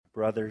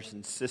Brothers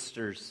and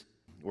sisters,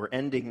 we're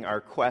ending our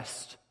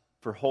quest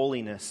for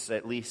holiness,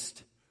 at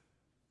least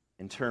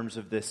in terms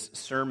of this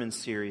sermon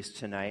series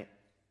tonight.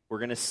 We're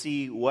going to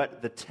see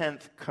what the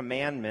 10th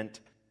commandment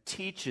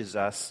teaches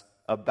us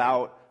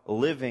about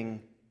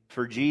living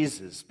for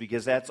Jesus,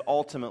 because that's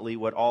ultimately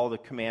what all the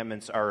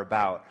commandments are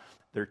about.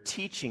 They're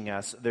teaching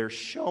us, they're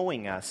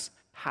showing us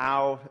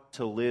how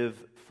to live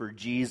for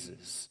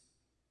Jesus.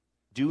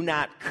 Do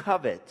not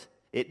covet.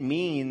 It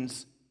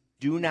means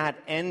do not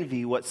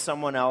envy what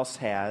someone else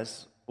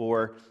has,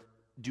 or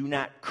do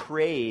not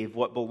crave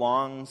what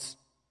belongs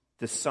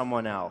to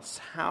someone else.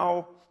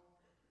 How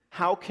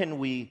can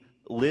we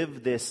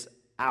live this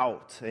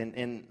out?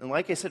 And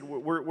like I said,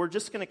 we're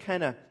just going to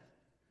kind of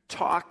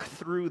talk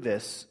through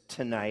this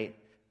tonight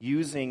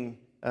using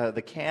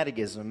the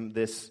Catechism,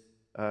 this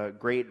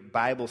great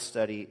Bible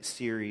study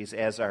series,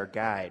 as our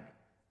guide.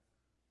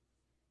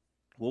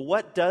 Well,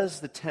 what does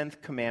the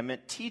 10th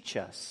commandment teach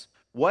us?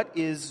 What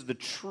is the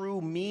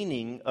true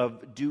meaning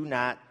of do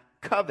not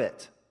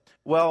covet?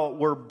 Well,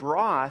 we're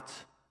brought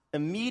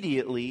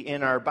immediately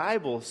in our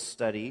Bible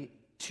study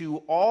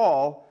to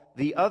all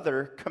the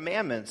other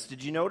commandments.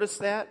 Did you notice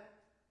that?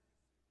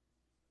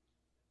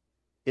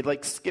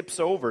 It skips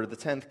over the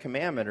 10th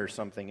commandment or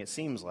something, it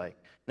seems like.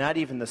 Not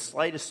even the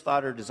slightest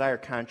thought or desire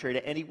contrary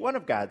to any one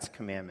of God's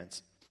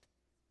commandments.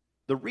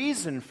 The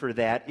reason for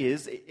that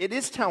is it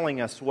is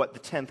telling us what the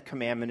 10th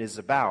commandment is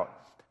about.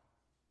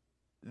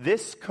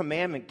 This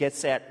commandment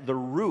gets at the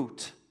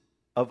root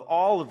of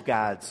all of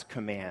God's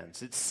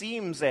commands. It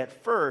seems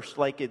at first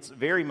like it's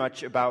very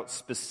much about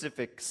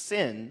specific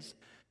sins.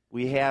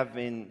 We have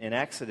in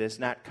Exodus,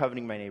 not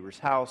coveting my neighbor's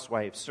house,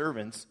 wife,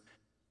 servants.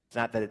 It's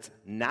not that it's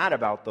not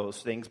about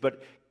those things,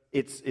 but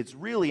it's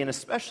really, and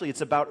especially,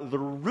 it's about the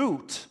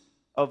root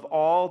of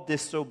all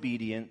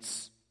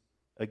disobedience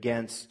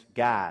against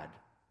God.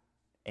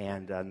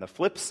 And on the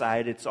flip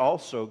side, it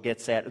also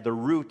gets at the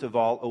root of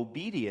all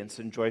obedience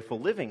and joyful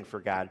living for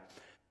God.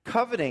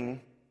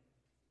 Coveting,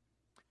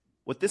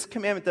 what this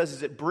commandment does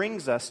is it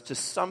brings us to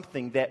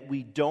something that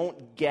we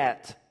don't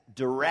get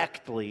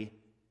directly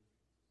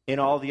in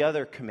all the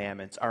other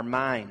commandments. Our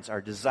minds,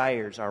 our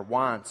desires, our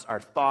wants,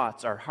 our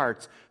thoughts, our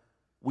hearts.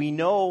 We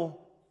know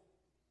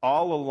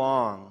all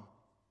along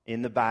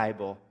in the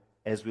Bible,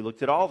 as we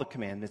looked at all the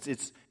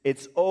commandments,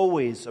 it's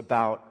always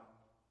about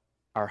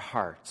our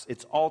hearts.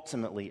 It's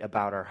ultimately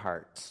about our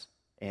hearts.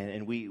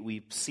 And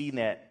we've seen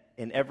that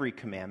in every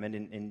commandment,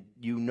 and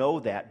you know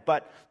that.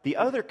 But the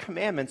other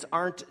commandments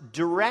aren't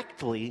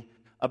directly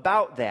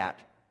about that.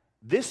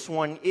 This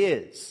one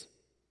is.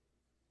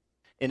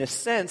 In a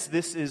sense,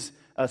 this is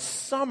a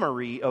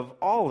summary of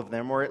all of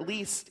them, or at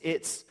least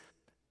it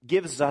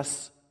gives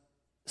us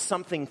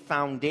something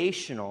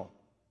foundational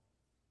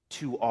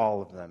to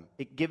all of them.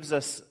 It gives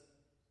us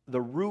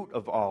the root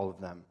of all of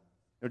them.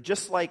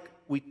 Just like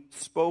we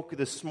spoke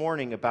this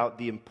morning about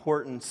the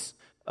importance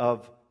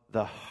of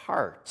the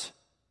heart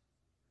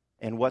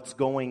and what's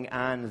going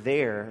on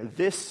there,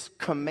 this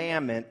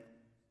commandment,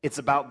 it's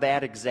about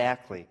that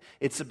exactly.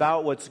 It's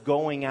about what's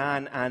going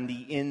on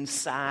the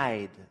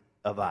inside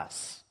of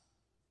us.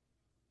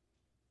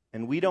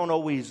 And we don't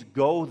always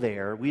go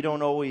there. We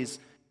don't always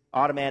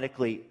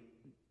automatically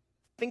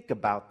think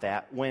about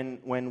that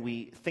when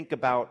we think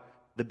about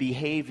the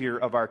behavior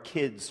of our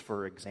kids,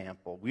 for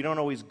example. We don't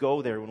always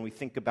go there when we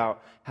think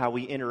about how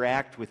we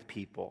interact with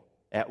people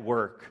at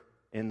work,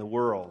 in the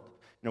world.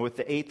 With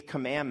the 8th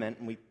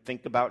commandment, we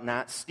think about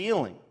not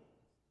stealing.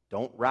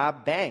 Don't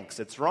rob banks.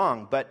 It's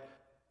wrong. But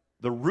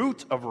the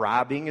root of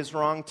robbing is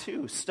wrong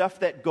too.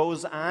 Stuff that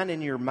goes on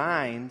in your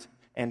mind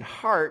and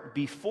heart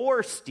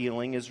before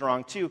stealing is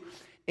wrong too.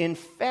 In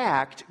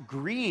fact,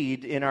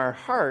 greed in our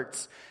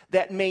hearts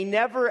that may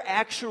never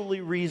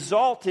actually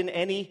result in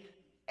any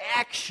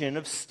action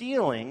of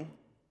stealing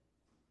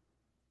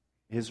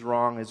is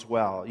wrong as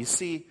well. You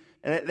see,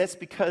 and that's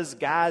because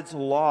God's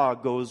law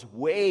goes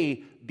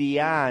way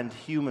beyond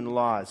human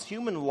laws.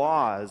 Human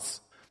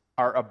laws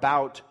are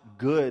about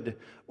good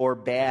or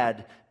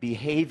bad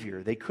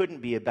behavior. They couldn't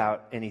be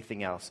about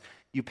anything else.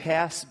 You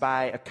pass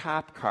by a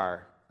cop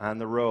car on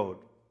the road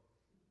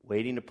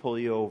waiting to pull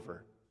you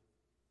over.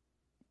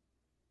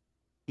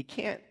 He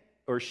can't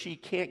or she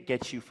can't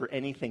get you for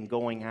anything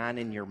going on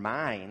in your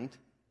mind.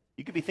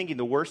 You could be thinking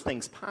the worst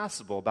things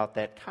possible about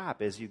that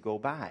cop as you go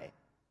by.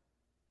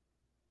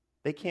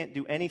 They can't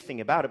do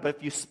anything about it. But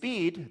if you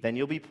speed, then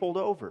you'll be pulled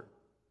over.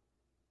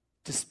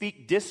 To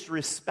speak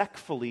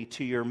disrespectfully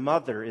to your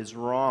mother is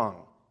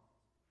wrong.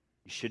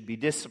 You should be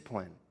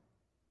disciplined.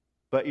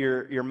 But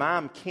your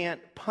mom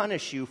can't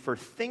punish you for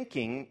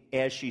thinking,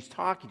 as she's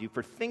talking to you,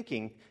 for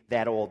thinking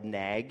that old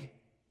nag.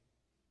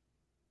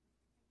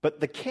 But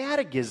the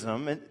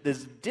Catechism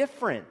is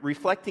different,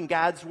 reflecting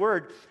God's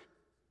Word.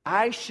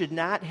 I should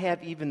not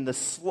have even the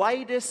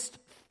slightest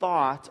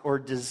thought or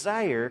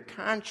desire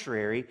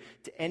contrary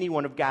to any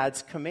one of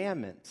God's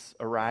commandments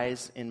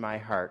arise in my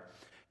heart.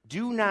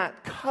 Do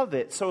not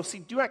covet. So see,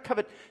 do not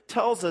covet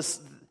tells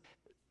us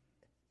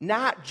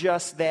not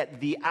just that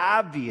the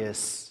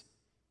obvious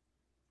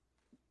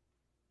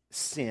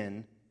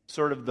sin,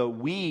 sort of the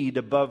weed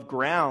above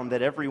ground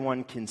that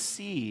everyone can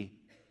see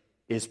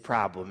is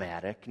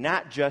problematic.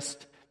 Not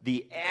just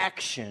the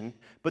action,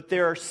 but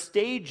there are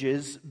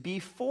stages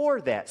before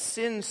that.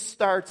 Sin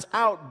starts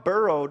out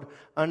burrowed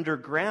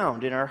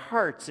underground in our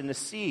hearts in a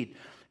seed.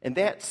 And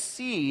that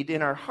seed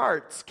in our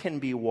hearts can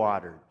be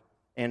watered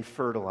and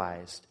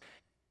fertilized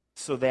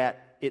so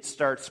that it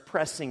starts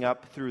pressing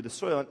up through the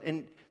soil.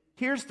 And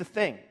here's the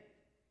thing.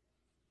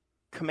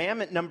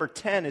 Commandment number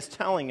 10 is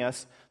telling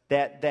us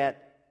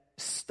that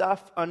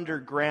stuff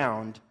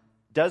underground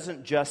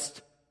doesn't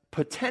just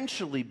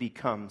potentially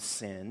become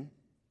sin,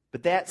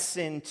 but that's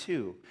sin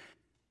too.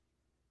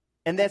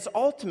 And that's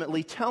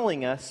ultimately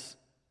telling us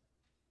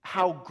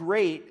how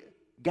great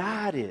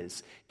God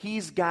is.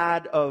 He's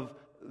God of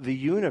the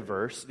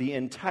universe, the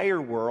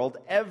entire world,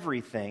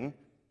 everything,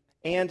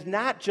 and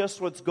not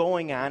just what's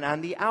going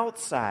on the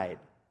outside.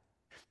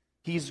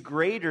 He's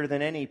greater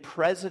than any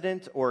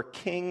president or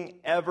king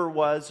ever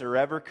was or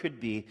ever could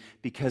be,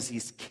 because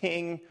he's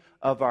king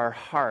of our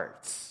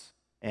hearts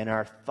and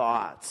our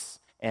thoughts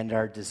and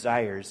our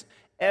desires.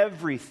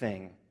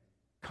 Everything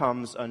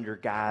comes under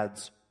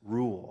God's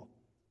rule.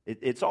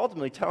 It's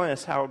ultimately telling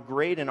us how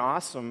great and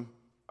awesome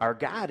our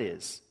God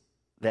is,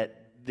 that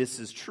this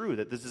is true,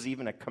 that this is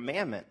even a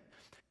commandment.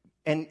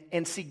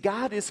 And see,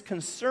 God is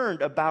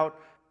concerned about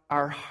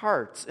our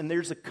hearts, and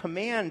there's a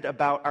command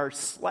about our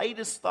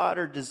slightest thought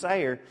or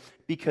desire,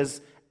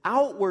 because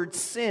outward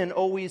sin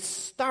always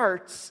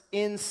starts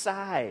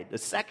inside. A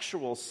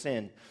sexual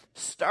sin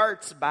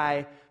starts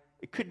by,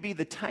 it could be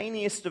the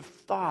tiniest of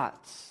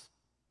thoughts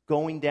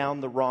going down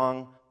the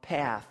wrong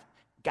path.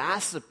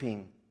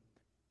 Gossiping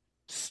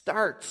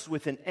starts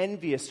with an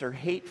envious or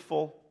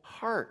hateful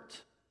heart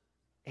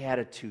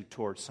attitude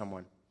towards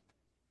someone.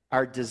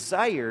 Our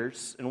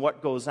desires and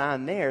what goes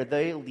on there,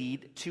 they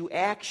lead to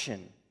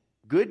action.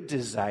 Good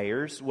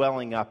desires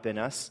welling up in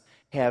us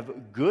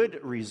have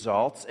good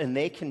results, and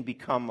they can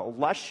become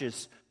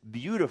luscious,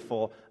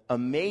 beautiful,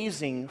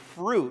 amazing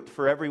fruit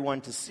for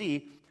everyone to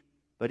see.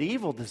 But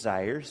evil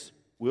desires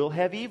will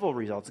have evil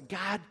results.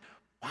 God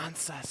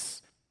wants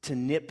us to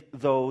nip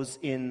those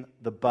in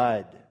the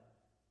bud.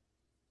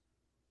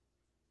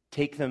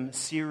 Take them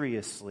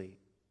seriously.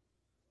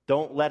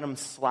 Don't let them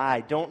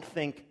slide. Don't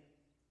think,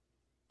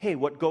 hey,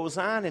 what goes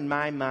on in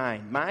my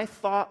mind, my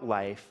thought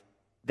life,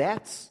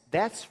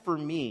 that's for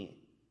me.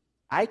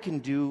 I can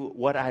do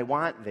what I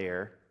want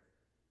there,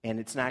 and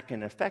it's not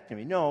going to affect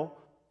me. No,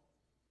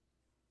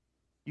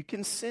 you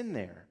can sin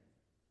there,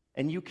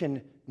 and you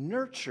can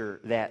nurture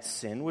that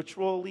sin, which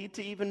will lead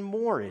to even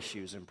more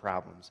issues and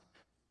problems.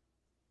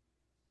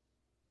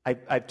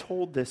 I've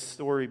told this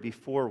story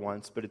before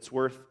once, but it's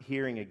worth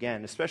hearing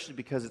again, especially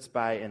because it's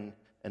by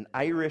an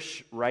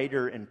Irish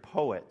writer and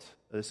poet.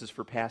 This is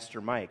for Pastor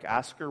Mike.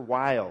 Oscar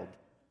Wilde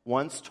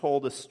once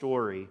told a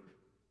story.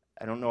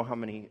 I don't know how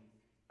many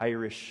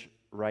Irish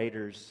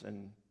writers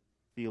and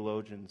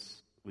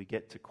theologians we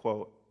get to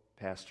quote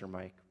Pastor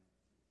Mike.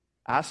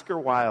 Oscar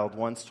Wilde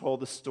once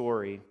told a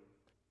story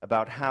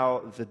about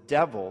how the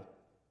devil,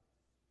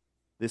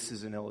 this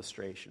is an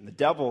illustration, the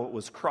devil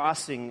was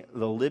crossing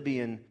the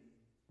Libyan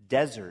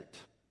desert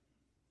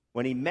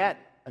when he met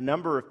a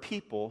number of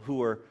people who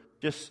were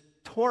just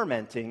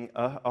tormenting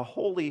a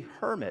holy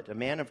hermit, a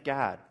man of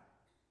God.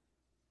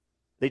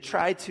 They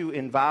tried to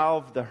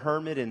involve the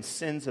hermit in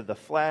sins of the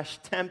flesh,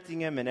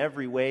 tempting him in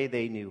every way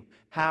they knew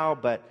how,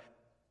 but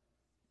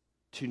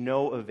to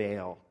no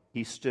avail.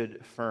 He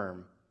stood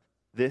firm.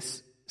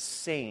 This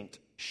saint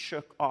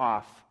shook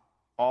off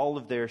all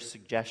of their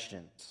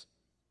suggestions.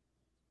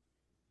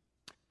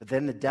 But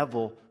then the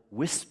devil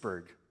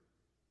whispered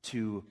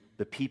to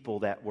the people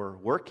that were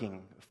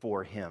working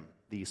for him,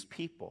 these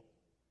people,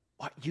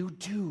 "What you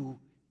do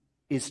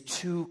is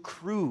too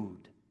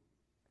crude.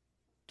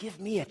 Give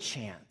me a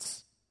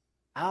chance.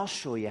 I'll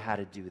show you how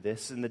to do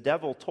this." And the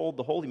devil told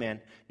the holy man,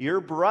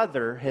 "Your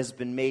brother has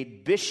been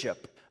made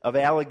bishop of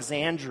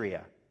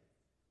Alexandria."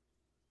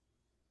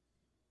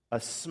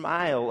 A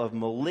smile of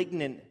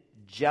malignant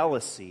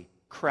jealousy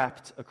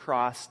crept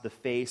across the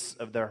face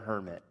of the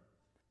hermit.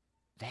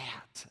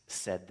 "That,"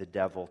 said the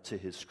devil to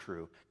his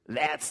crew,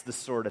 "that's the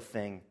sort of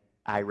thing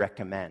I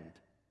recommend."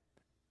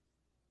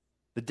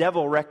 The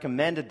devil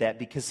recommended that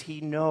because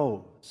he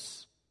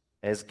knows,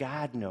 as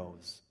God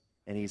knows,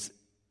 and he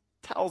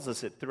tells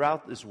us it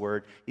throughout this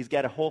word. He's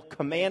got a whole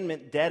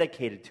commandment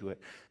dedicated to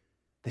it,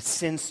 that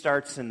sin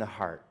starts in the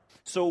heart.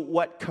 So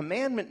what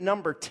commandment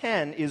number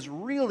 10 is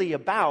really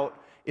about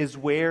is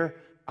where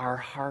our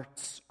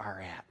hearts are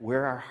at,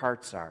 where our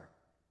hearts are.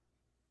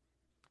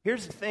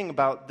 Here's the thing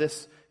about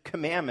this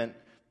commandment.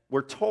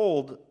 We're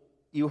told,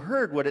 you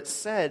heard what it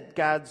said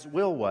God's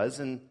will was,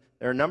 and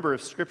there are a number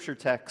of scripture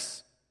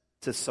texts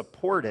to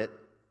support it.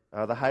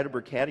 The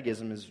Heidelberg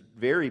Catechism is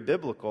very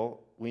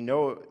biblical. We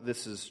know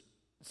it's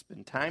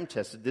been time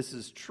tested. This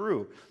is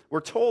true.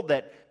 We're told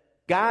that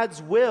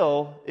God's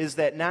will is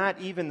that not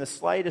even the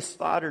slightest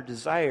thought or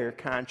desire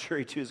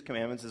contrary to his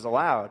commandments is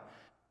allowed.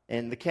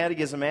 And the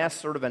Catechism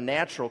asks sort of a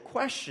natural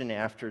question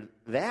after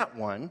that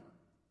one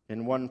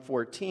in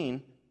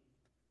 114.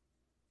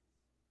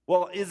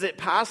 Well, is it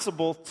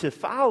possible to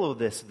follow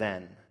this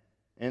then?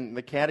 And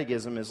the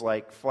Catechism is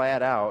like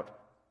flat out,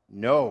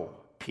 no,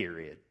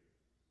 period.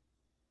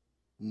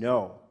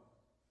 No.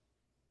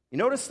 You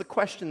notice the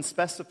question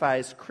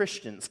specifies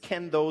Christians.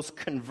 Can those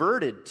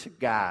converted to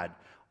God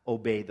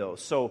obey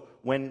those? So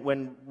when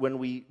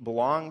we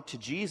belong to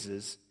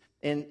Jesus,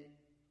 and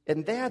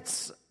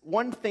that's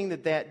one thing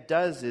that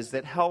does is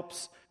that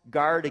helps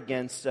guard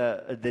against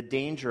the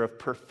danger of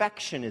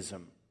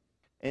perfectionism.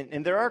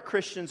 And there are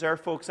Christians, there are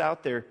folks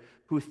out there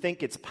who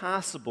think it's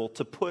possible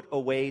to put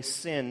away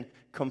sin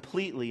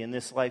completely in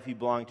this life you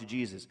belong to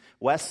Jesus.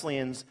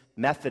 Wesleyans,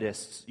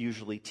 Methodists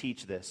usually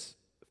teach this,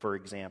 for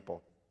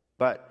example.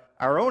 But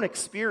our own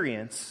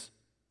experience,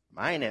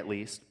 mine at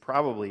least,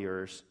 probably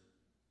yours,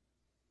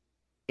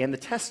 and the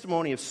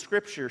testimony of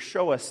Scripture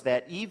show us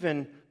that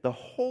even the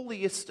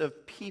holiest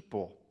of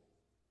people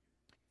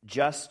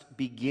just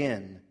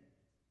begin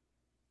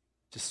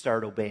to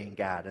start obeying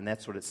God. And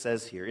that's what it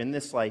says here. In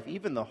this life,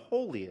 even the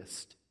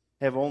holiest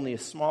have only a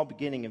small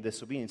beginning of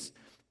this obedience.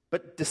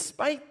 But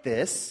despite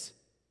this,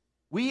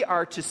 we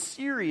are to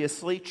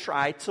seriously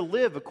try to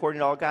live according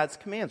to all God's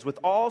commands, with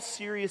all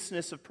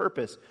seriousness of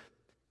purpose.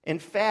 In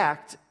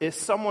fact, if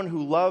someone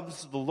who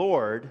loves the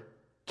Lord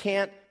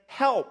can't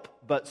help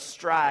but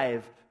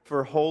strive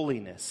for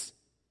holiness,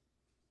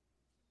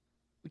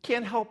 we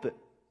can't help it.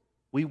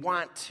 We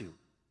want to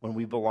when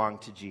we belong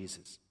to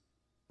Jesus.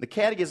 The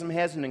Catechism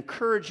has an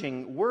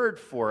encouraging word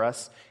for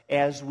us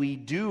as we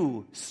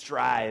do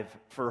strive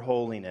for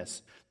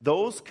holiness.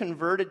 Those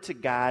converted to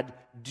God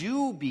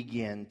do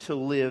begin to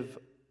live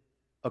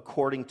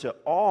according to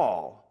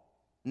all,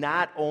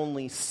 not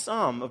only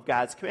some of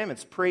God's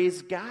commandments.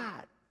 Praise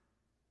God.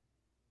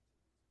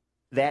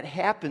 That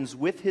happens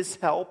with His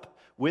help,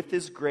 with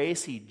His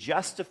grace. He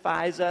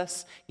justifies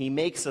us. He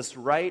makes us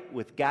right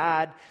with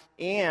God,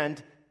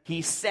 and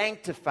He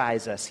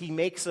sanctifies us. He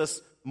makes us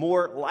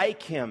more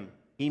like Him.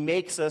 He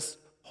makes us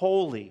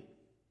holy.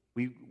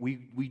 We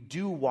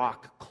do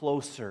walk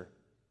closer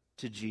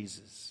to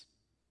Jesus.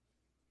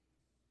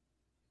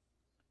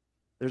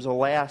 There's a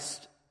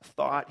last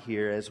thought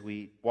here as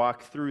we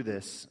walk through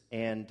this,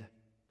 and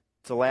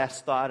it's a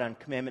last thought on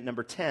commandment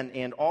number 10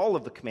 and all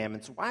of the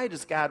commandments. Why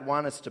does God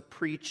want us to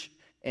preach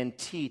and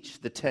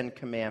teach the 10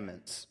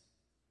 commandments?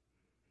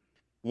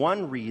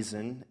 One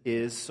reason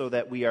is so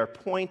that we are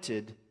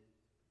pointed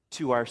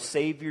to our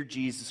Savior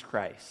Jesus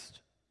Christ,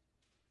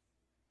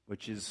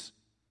 which is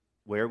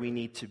where we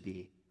need to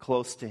be,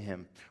 close to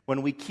Him.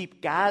 When we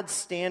keep God's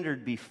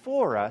standard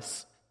before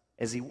us,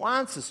 as He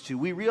wants us to,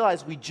 we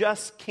realize we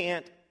just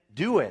can't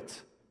do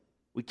it.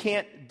 We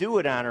can't do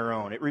it on our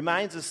own. It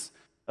reminds us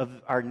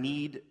of our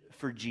need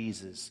for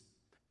Jesus.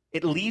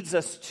 It leads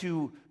us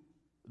to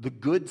the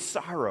good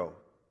sorrow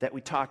that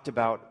we talked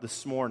about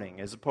this morning,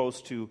 as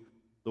opposed to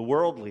the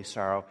worldly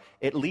sorrow.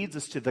 It leads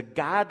us to the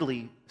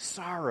godly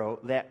sorrow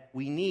that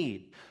we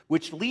need,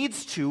 which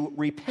leads to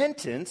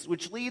repentance,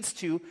 which leads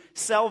to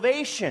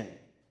salvation.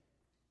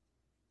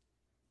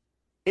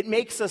 It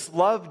makes us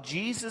love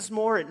Jesus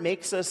more. It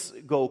makes us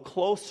go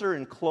closer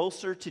and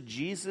closer to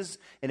Jesus,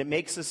 and it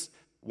makes us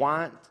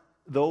want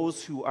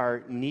those who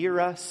are near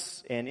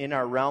us and in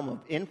our realm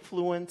of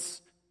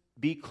influence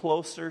be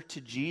closer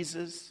to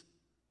Jesus.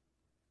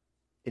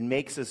 It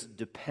makes us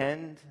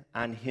depend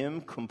on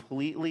Him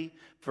completely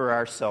for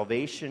our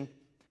salvation. It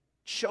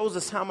shows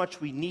us how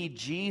much we need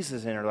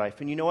Jesus in our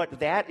life. And you know what?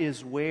 That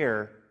is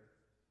where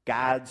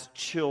God's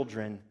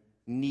children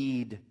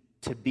need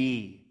to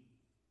be.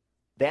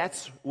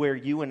 That's where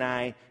you and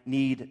I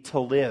need to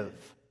live,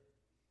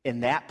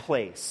 in that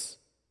place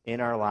in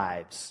our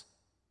lives,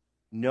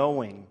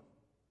 knowing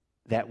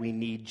that we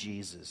need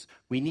Jesus.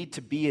 We need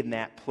to be in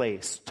that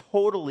place,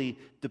 totally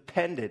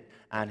dependent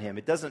on Him.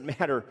 It doesn't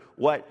matter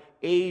what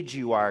age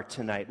you are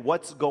tonight,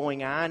 what's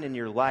going on in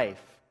your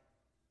life.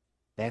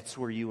 That's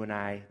where you and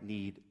I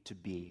need to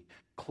be,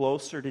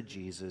 closer to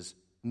Jesus,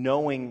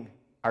 knowing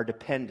our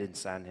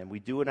dependence on Him. We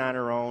do it on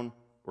our own.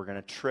 We're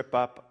going to trip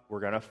up.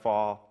 We're going to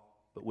fall.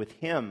 But with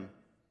Him,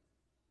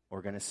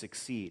 we're going to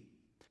succeed.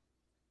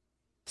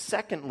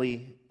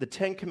 Secondly, the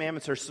 10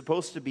 Commandments are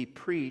supposed to be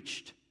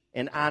preached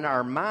and on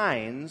our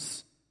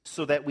minds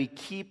so that we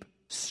keep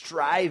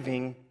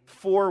striving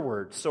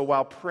forward. So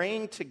while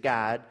praying to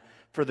God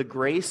for the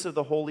grace of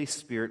the Holy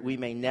Spirit, we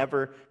may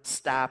never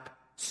stop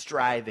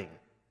striving.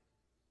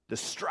 The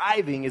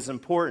striving is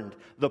important.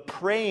 The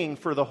praying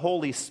for the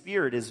Holy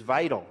Spirit is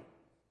vital.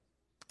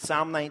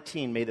 Psalm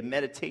 19, may the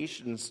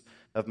meditations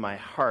of my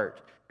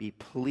heart be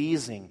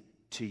pleasing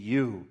to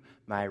you,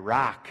 my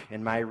rock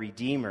and my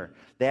redeemer.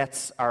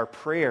 That's our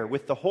prayer.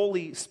 With the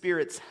Holy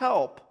Spirit's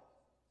help,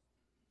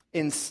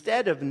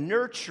 instead of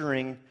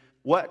nurturing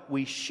what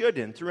we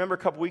shouldn't. Remember a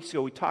couple weeks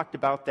ago we talked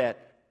about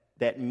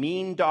that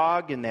mean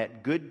dog and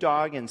that good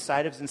dog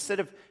inside of us. Instead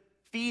of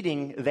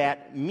feeding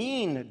that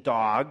mean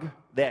dog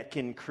that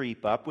can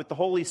creep up, with the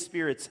Holy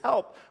Spirit's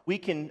help, we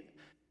can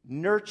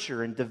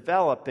nurture and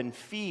develop and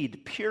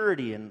feed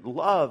purity and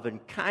love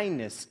and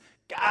kindness,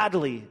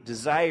 godly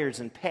desires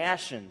and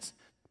passions.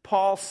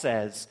 Paul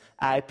says,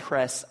 I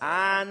press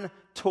on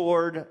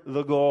toward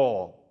the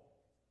goal.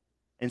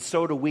 And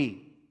so do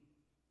we,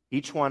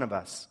 each one of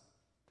us.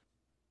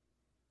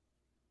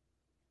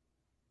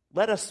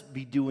 Let us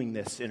be doing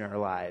this in our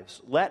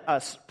lives. Let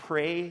us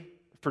pray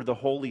for the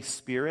Holy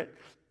Spirit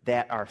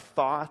that our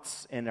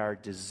thoughts and our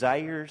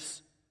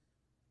desires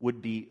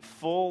would be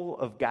full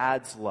of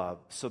God's love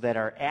so that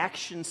our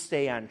actions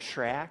stay on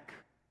track,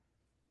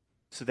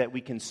 so that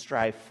we can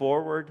strive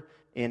forward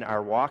in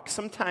our walk.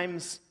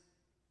 Sometimes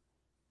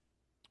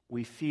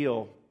we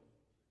feel,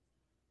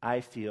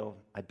 I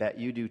bet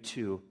you do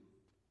too,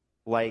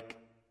 like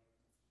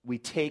we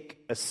take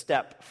a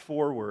step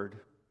forward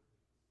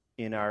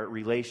in our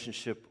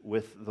relationship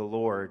with the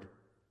Lord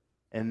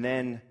and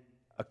then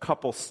a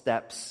couple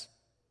steps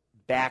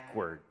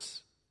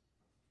backwards.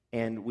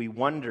 And we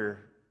wonder,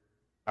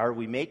 are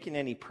we making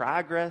any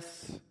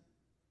progress?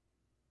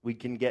 We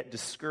can get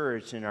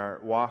discouraged in our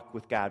walk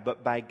with God.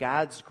 But by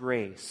God's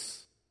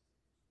grace,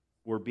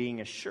 we're being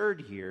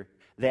assured here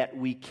that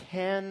we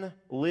can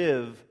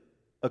live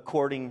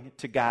according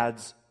to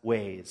God's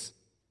ways.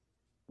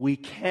 We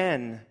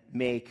can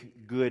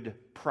make good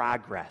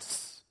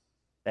progress.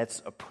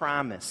 That's a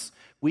promise.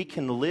 We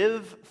can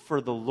live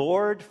for the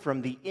Lord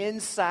from the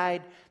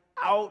inside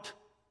out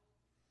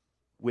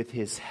with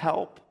His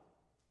help.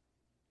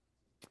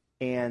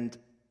 And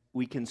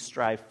we can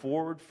strive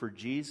forward for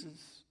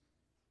Jesus.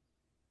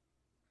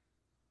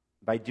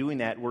 By doing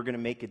that, we're going to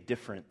make a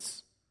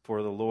difference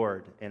for the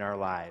Lord in our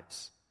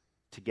lives,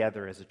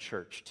 together as a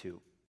church too.